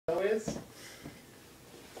this?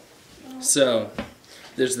 So,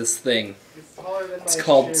 there's this thing. It's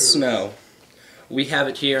called snow. We have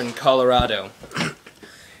it here in Colorado.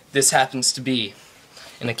 This happens to be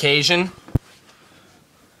an occasion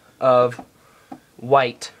of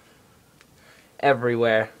white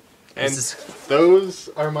everywhere. And those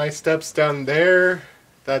are my steps down there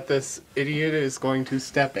that this idiot is going to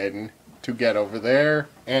step in to get over there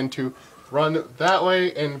and to run that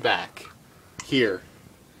way and back. Here.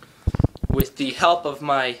 With the help of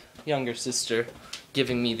my younger sister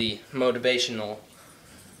giving me the motivational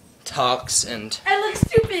talks and... I look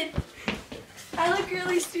stupid! I look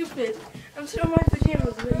really stupid. I'm still in my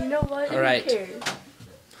pajamas, but you know what? Alright. Who cares?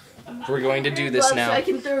 We're going to do this Plus, now.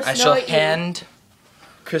 I shall hand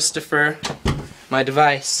Christopher my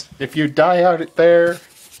device. If you die out there,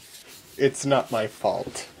 it's not my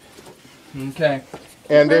fault. Okay.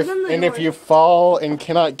 And if you fall and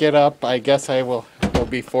cannot get up, I guess I will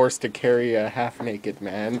be forced to carry a half-naked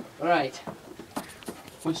man. Alright.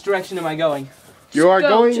 Which direction am I going? You are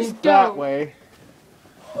going just that go. way.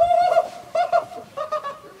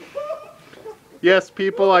 Yes,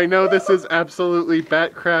 people, I know this is absolutely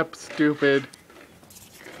bat crap stupid.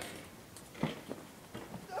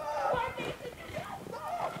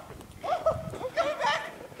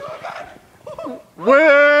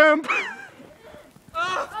 Wimp!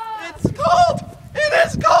 It's cold! It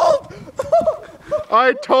is cold!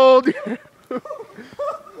 I told you!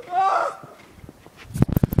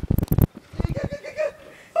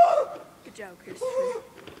 Good job, Christopher.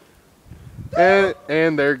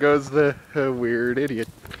 And there goes the weird idiot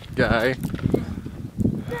guy.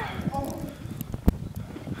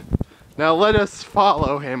 Now let us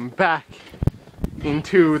follow him back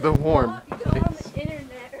into the warm Go on the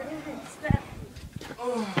internet and snap.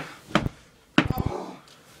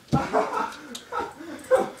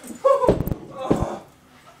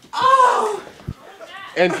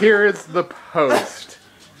 And here is the post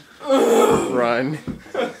run.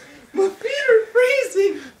 My feet are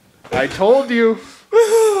freezing! I told you.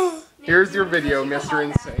 Here's your video, Mr.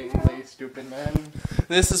 Insanely Stupid Man.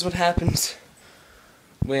 This is what happens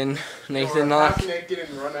when Nathan half naked and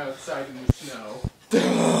run outside in the snow.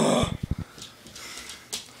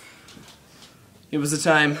 It was a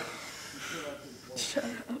time. Shut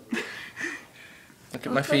up. Look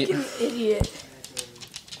at my feet. Fucking idiot.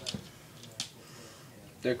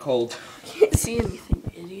 They're cold. Can't see anything,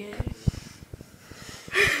 idiot.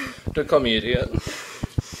 Don't call me idiot.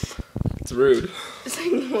 It's rude. It's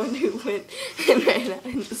like the one who went and ran out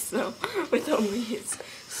in the snow with only his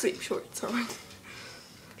sleep shorts on.